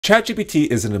ChatGPT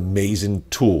is an amazing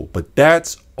tool, but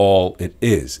that's all it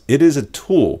is. It is a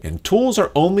tool, and tools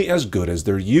are only as good as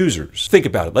their users. Think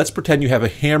about it. Let's pretend you have a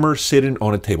hammer sitting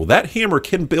on a table. That hammer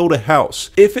can build a house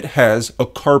if it has a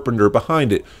carpenter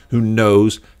behind it who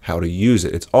knows how to use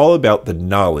it. It's all about the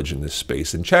knowledge in this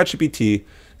space, and ChatGPT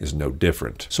is no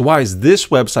different. So why is this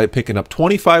website picking up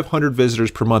 2,500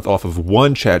 visitors per month off of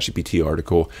one ChatGPT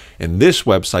article, and this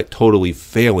website totally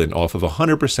failing off of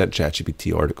 100%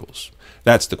 ChatGPT articles?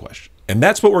 That's the question. And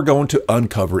that's what we're going to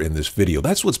uncover in this video.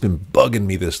 That's what's been bugging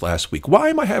me this last week. Why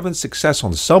am I having success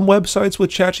on some websites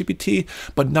with ChatGPT,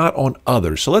 but not on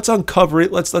others? So let's uncover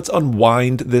it. Let's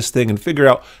unwind this thing and figure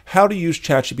out how to use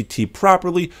ChatGPT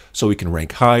properly so we can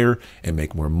rank higher and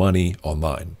make more money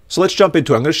online. So let's jump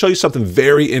into it. I'm going to show you something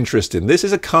very interesting. This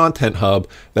is a content hub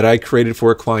that I created for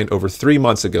a client over 3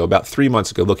 months ago, about 3 months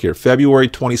ago. Look here, February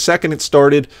 22nd it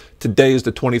started. Today is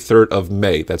the 23rd of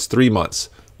May. That's 3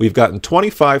 months. We've gotten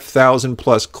 25,000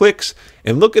 plus clicks,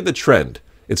 and look at the trend.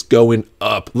 It's going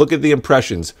up. Look at the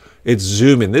impressions. It's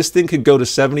zooming. This thing could go to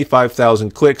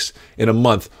 75,000 clicks in a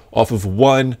month off of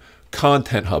one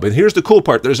content hub. And here's the cool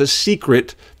part. There's a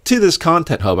secret to this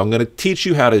content hub. I'm going to teach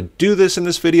you how to do this in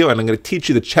this video, and I'm going to teach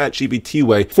you the ChatGPT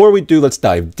way. Before we do, let's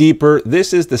dive deeper.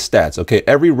 This is the stats, okay?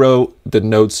 Every row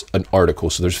denotes an article.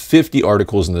 So there's 50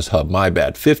 articles in this hub. My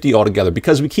bad. 50 altogether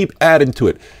because we keep adding to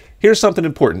it. Here's something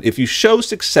important. If you show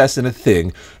success in a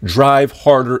thing, drive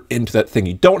harder into that thing.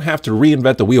 You don't have to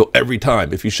reinvent the wheel every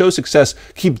time. If you show success,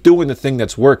 keep doing the thing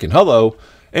that's working. Hello.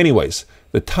 Anyways,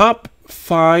 the top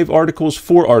 4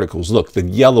 articles. Look, the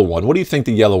yellow one. What do you think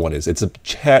the yellow one is? It's a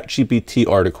ChatGPT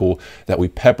article that we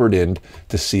peppered in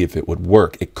to see if it would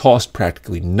work. It cost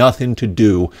practically nothing to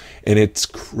do, and it's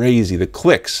crazy. The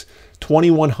clicks.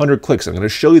 2,100 clicks. I'm going to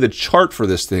show you the chart for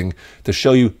this thing to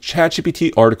show you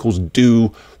ChatGPT articles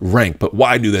do rank, but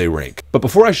why do they rank? But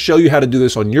before I show you how to do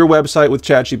this on your website with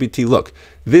ChatGPT, look,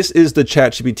 this is the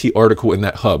ChatGPT article in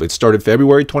that hub. It started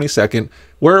February 22nd.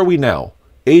 Where are we now?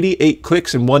 88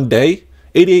 clicks in one day?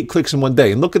 88 clicks in one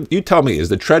day. And look at, you tell me, is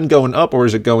the trend going up or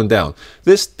is it going down?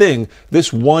 This thing,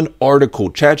 this one article,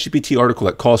 ChatGPT article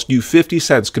that cost you 50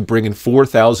 cents could bring in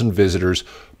 4,000 visitors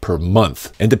per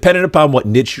month. And depending upon what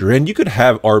niche you're in, you could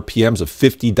have RPMs of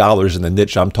 $50 in the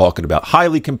niche I'm talking about.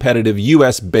 Highly competitive,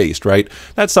 US based, right?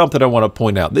 That's something I want to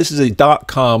point out. This is a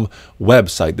 .com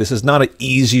website. This is not an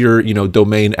easier,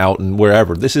 domain out and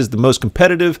wherever. This is the most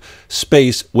competitive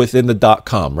space within the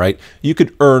 .com, right? You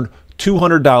could earn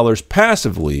 $200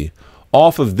 passively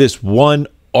off of this one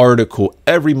article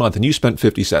every month, and you spent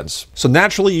 50 cents. So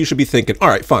naturally you should be thinking, all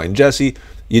right, fine, Jesse,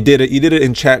 you did it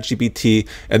in ChatGPT,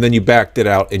 and then you backed it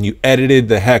out and you edited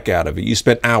the heck out of it. You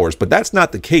spent hours, but that's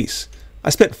not the case. I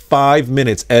spent 5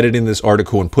 minutes editing this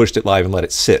article and pushed it live and let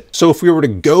it sit. So if we were to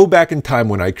go back in time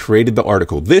when I created the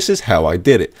article, this is how I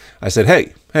did it. I said,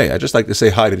 hey, I just like to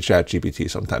say hi to ChatGPT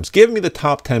sometimes. Give me the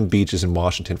top 10 beaches in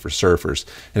Washington for surfers.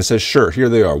 And it says, sure, here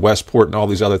they are, Westport and all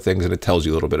these other things, and it tells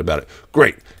you a little bit about it.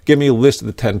 Great. Give me a list of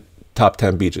the top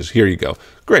 10 beaches. Here you go.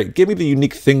 Great. Give me the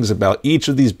unique things about each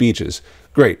of these beaches.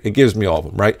 Great. It gives me all of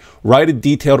them, right? Write a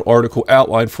detailed article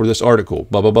outline for this article.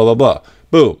 Blah, blah, blah, blah, blah.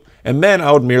 Boom. And then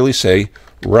I would merely say,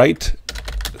 write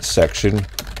section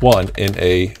 1 in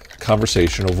a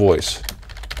conversational voice,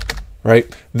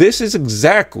 right? This is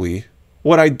exactly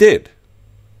what I did.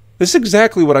 This is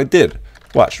exactly what I did.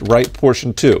 Watch, write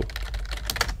portion 2.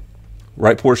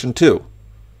 Write portion 2.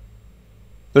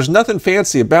 There's nothing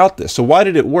fancy about this. So why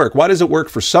did it work? Why does it work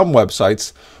for some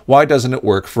websites? Why doesn't it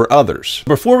work for others?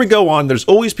 Before we go on, there's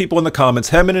always people in the comments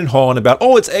hemming and hawing about,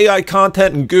 oh, it's AI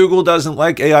content and Google doesn't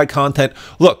like AI content.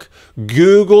 Look,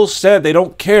 Google said they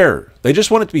don't care. They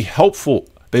just want it to be helpful.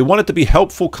 They want it to be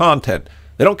helpful content.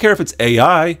 They don't care if it's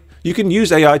AI. You can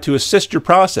use AI to assist your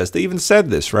process. They even said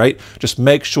this, right? Just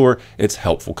make sure it's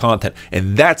helpful content.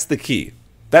 And that's the key.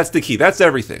 That's the key. That's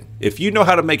everything. If you know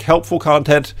how to make helpful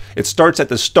content, it starts at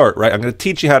the start, right? I'm going to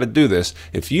teach you how to do this.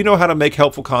 If you know how to make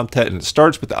helpful content and it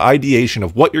starts with the ideation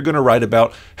of what you're going to write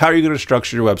about, how you're going to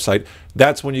structure your website,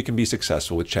 that's when you can be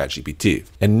successful with ChatGPT.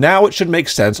 And now it should make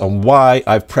sense on why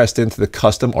I've pressed into the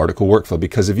custom article workflow,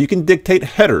 because if you can dictate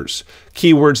headers,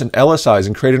 keywords, and LSIs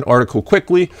and create an article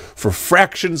quickly for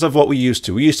fractions of what we used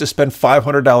to spend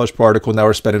 $500 per article, now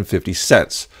we're spending 50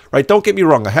 cents, right? Don't get me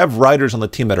wrong. I have writers on the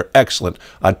team that are excellent.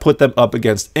 I'd put them up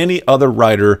against any other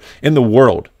writer in the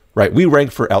world, right? We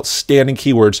rank for outstanding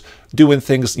keywords doing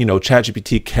things,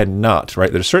 ChatGPT cannot,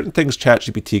 right? There's certain things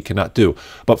ChatGPT cannot do.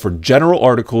 But for general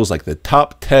articles like the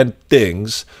top 10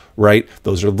 things, right?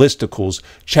 Those are listicles.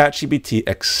 ChatGPT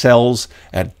excels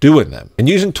at doing them. And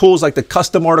using tools like the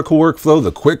custom article workflow,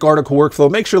 the quick article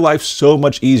workflow, makes your life so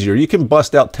much easier. You can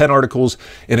bust out 10 articles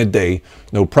in a day,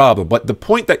 no problem. But the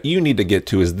point that you need to get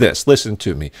to is this. Listen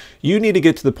to me. You need to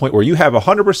get to the point where you have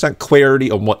 100%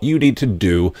 clarity on what you need to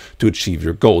do to achieve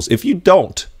your goals. If you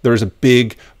don't, there's a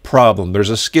big problem. There's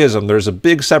a schism. There's a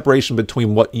big separation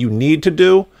between what you need to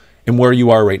do and where you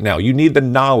are right now. You need the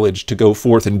knowledge to go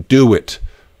forth and do it.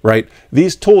 Right?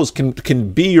 These tools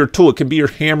can be your tool. It can be your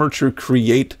hammer to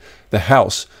create the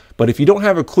house. But if you don't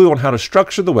have a clue on how to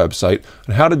structure the website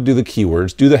and how to do the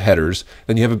keywords, do the headers,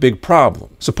 then you have a big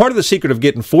problem. So part of the secret of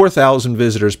getting 4,000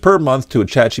 visitors per month to a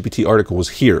ChatGPT article was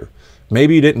here.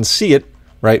 Maybe you didn't see it,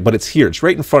 right? But it's here. It's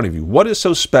right in front of you. What is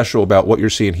so special about what you're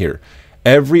seeing here?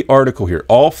 Every article here,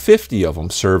 all 50 of them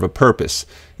serve a purpose.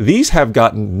 These have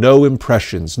gotten no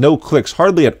impressions, no clicks,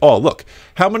 hardly at all. Look,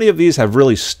 how many of these have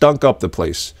really stunk up the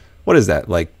place? What is that,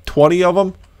 like 20 of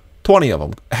them? 20 of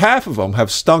them. Half of them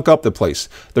have stunk up the place.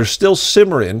 They're still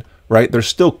simmering, right? They're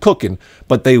still cooking,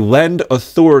 but they lend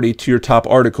authority to your top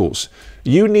articles.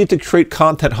 You need to create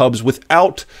content hubs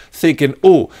without thinking,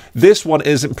 oh, this one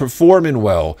isn't performing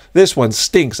well. This one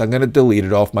stinks. I'm going to delete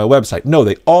it off my website. No,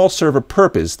 they all serve a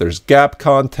purpose. There's gap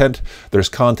content. There's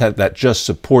content that just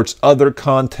supports other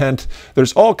content.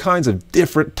 There's all kinds of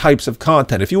different types of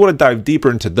content. If you want to dive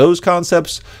deeper into those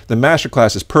concepts, the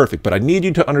masterclass is perfect. But I need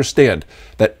you to understand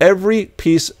that every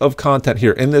piece of content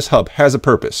here in this hub has a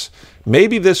purpose.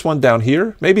 Maybe this one down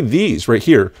here, maybe these right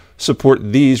here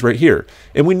support these right here.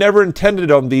 And we never intended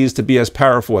on these to be as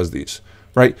powerful as these,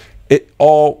 right? It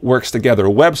all works together. A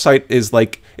website is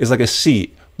like a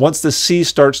sea. Once the sea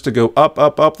starts to go up,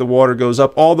 up, up, the water goes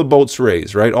up, all the boats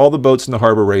raise, right? All the boats in the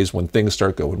harbor raise when things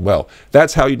start going well.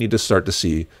 That's how you need to start to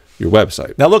see your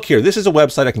website. Now look here, this is a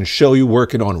website I can show you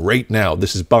working on right now.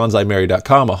 This is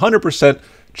bonsaimary.com, 100%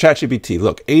 ChatGPT.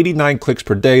 Look, 89 clicks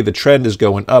per day. The trend is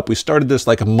going up. We started this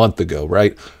like a month ago,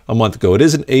 right? A month ago. It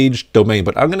is an aged domain,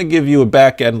 but I'm going to give you a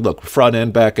back end. Look, front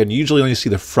end, back end. You usually only see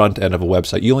the front end of a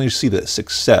website. You only see the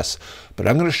success. But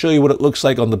I'm going to show you what it looks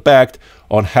like on the back,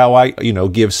 on how I,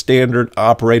 give standard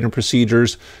operating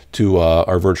procedures to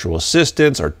our virtual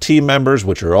assistants, our team members,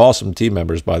 which are awesome team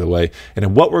members, by the way, and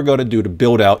then what we're going to do to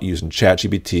build out using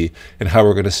ChatGPT and how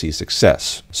we're going to see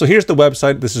success. So here's the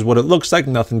website. This is what it looks like.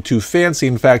 Nothing too fancy.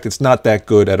 In fact, it's not that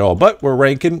good at all, but we're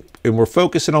ranking and we're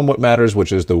focusing on what matters,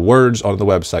 which is the words on the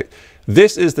website.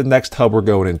 This is the next hub we're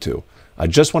going into. I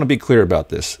just want to be clear about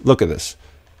this. Look at this.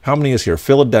 How many is here?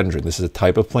 Philodendron. This is a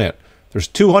type of plant. There's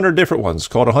 200 different ones,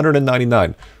 called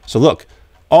 199. So look,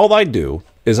 all I do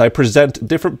is I present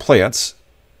different plants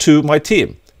to my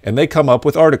team, and they come up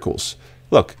with articles.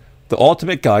 Look, the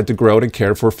ultimate guide to grow and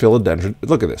care for philodendron.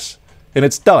 Look at this. And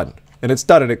it's done. And it's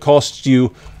done. And it costs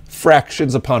you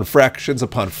fractions upon fractions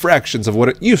upon fractions of what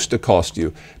it used to cost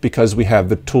you because we have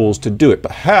the tools to do it.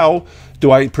 But how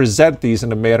do I present these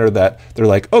in a manner that they're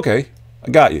like, okay,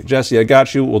 I got you. Jesse, I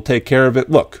got you. We'll take care of it.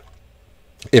 Look.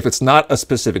 If it's not a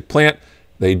specific plant,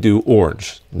 they do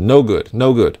orange. No good,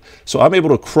 no good. So I'm able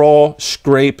to crawl,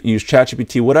 scrape, use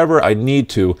ChatGPT, whatever I need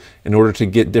to in order to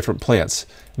get different plants.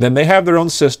 Then they have their own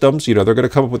systems. They're going to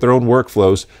come up with their own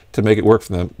workflows to make it work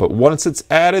for them. But once it's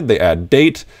added, they add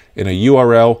date and a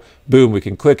URL. Boom, we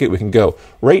can click it, we can go.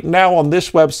 Right now on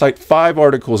this website, 5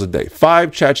 articles a day,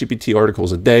 5 ChatGPT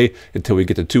articles a day until we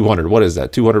get to 200. What is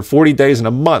that? 240 days in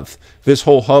a month. This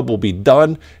whole hub will be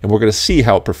done and we're going to see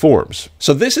how it performs.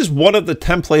 So this is one of the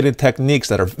templated techniques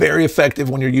that are very effective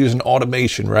when you're using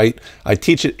automation, right? I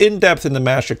teach it in depth in the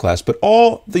masterclass, but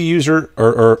all the user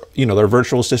or their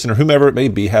virtual assistant or whomever it may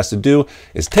be has to do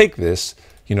is take this,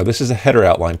 this is a header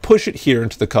outline, push it here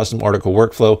into the custom article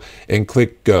workflow and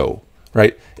click go.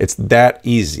 Right? It's that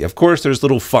easy. Of course, there's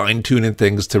little fine-tuning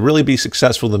things to really be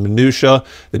successful. The minutia,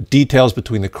 the details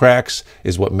between the cracks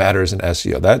is what matters in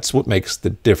SEO. That's what makes the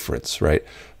difference, right?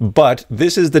 But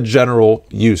this is the general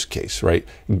use case, right?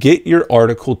 Get your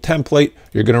article template.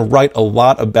 You're going to write a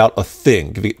lot about a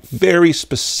thing. Get very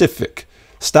specific.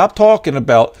 Stop talking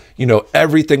about,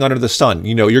 everything under the sun.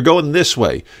 You're going this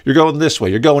way. You're going this way.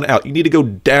 You're going out. You need to go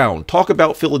down. Talk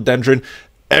about philodendron.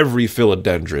 Every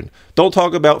philodendron. Don't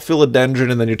talk about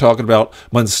philodendron and then you're talking about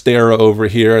monstera over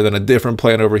here, then a different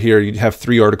plant over here. You have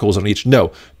 3 articles on each.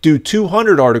 No, do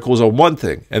 200 articles on one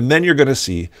thing, and then you're going to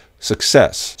see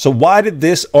success. So why did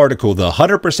this article, the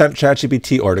 100%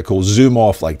 ChatGPT article, zoom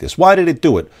off like this? Why did it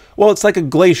do it? Well, it's like a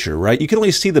glacier, right? You can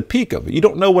only see the peak of it. You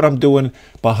don't know what I'm doing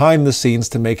behind the scenes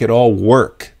to make it all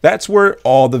work. That's where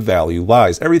all the value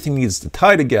lies. Everything needs to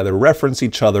tie together, reference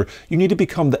each other. You need to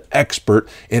become the expert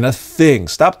in a thing.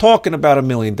 Stop talking about a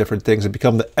million different things and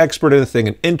become the expert in a thing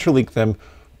and interlink them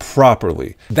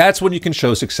properly. That's when you can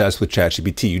show success with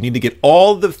ChatGPT. You need to get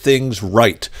all the things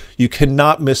right. You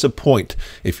cannot miss a point.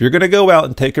 If you're going to go out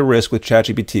and take a risk with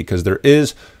ChatGPT, because there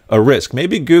is a risk.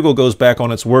 Maybe Google goes back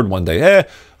on its word one day.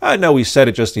 I know we said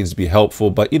it just needs to be helpful,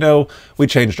 but we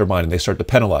changed our mind and they start to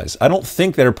penalize. I don't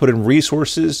think they're putting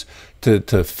resources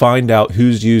to find out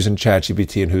who's using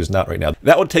ChatGPT and who's not right now.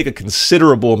 That would take a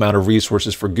considerable amount of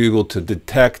resources for Google to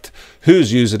detect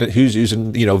who's using it, who's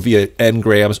using, via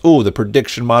n-grams. Oh, the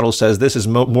prediction model says this is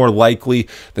more likely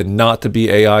than not to be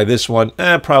AI. This one,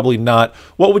 probably not.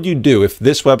 What would you do if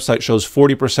this website shows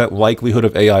 40% likelihood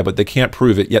of AI, but they can't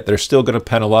prove it, yet they're still going to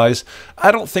penalize?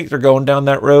 I don't think they're going down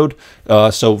that road.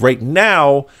 So right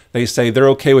now, they say they're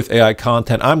okay with AI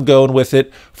content. I'm going with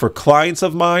it. For clients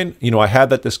of mine, I had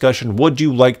that discussion. Would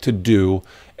you like to do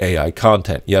AI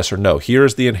content? Yes or no?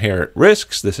 Here's the inherent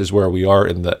risks. This is where we are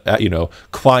in the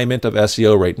climate of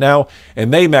SEO right now,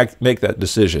 and they make that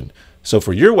decision. So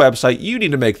for your website, you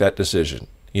need to make that decision.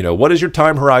 What is your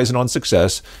time horizon on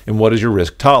success and what is your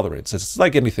risk tolerance? It's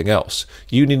like anything else.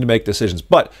 You need to make decisions.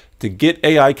 But to get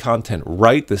AI content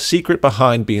right, the secret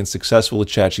behind being successful with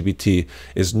ChatGPT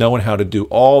is knowing how to do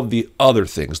all the other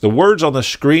things. The words on the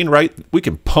screen, right? We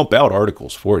can pump out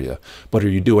articles for you, but are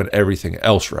you doing everything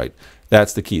else right?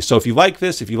 That's the key. So if you like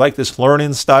this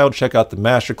learning style, check out the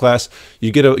masterclass. You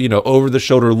get a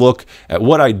over-the-shoulder look at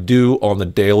what I do on the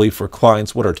daily for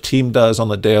clients, what our team does on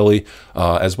the daily,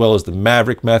 as well as the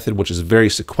Maverick method, which is a very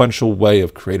sequential way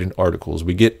of creating articles.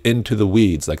 We get into the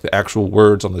weeds, like the actual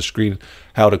words on the screen,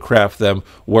 how to craft them,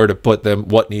 where to put them,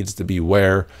 what needs to be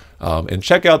where. And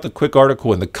check out the quick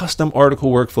article and the custom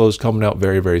article workflows coming out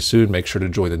very, very soon. Make sure to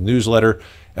join the newsletter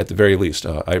at the very least.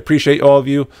 I appreciate all of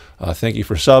you. Thank you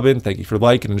for subbing. Thank you for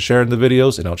liking and sharing the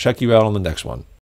videos, and I'll check you out on the next one.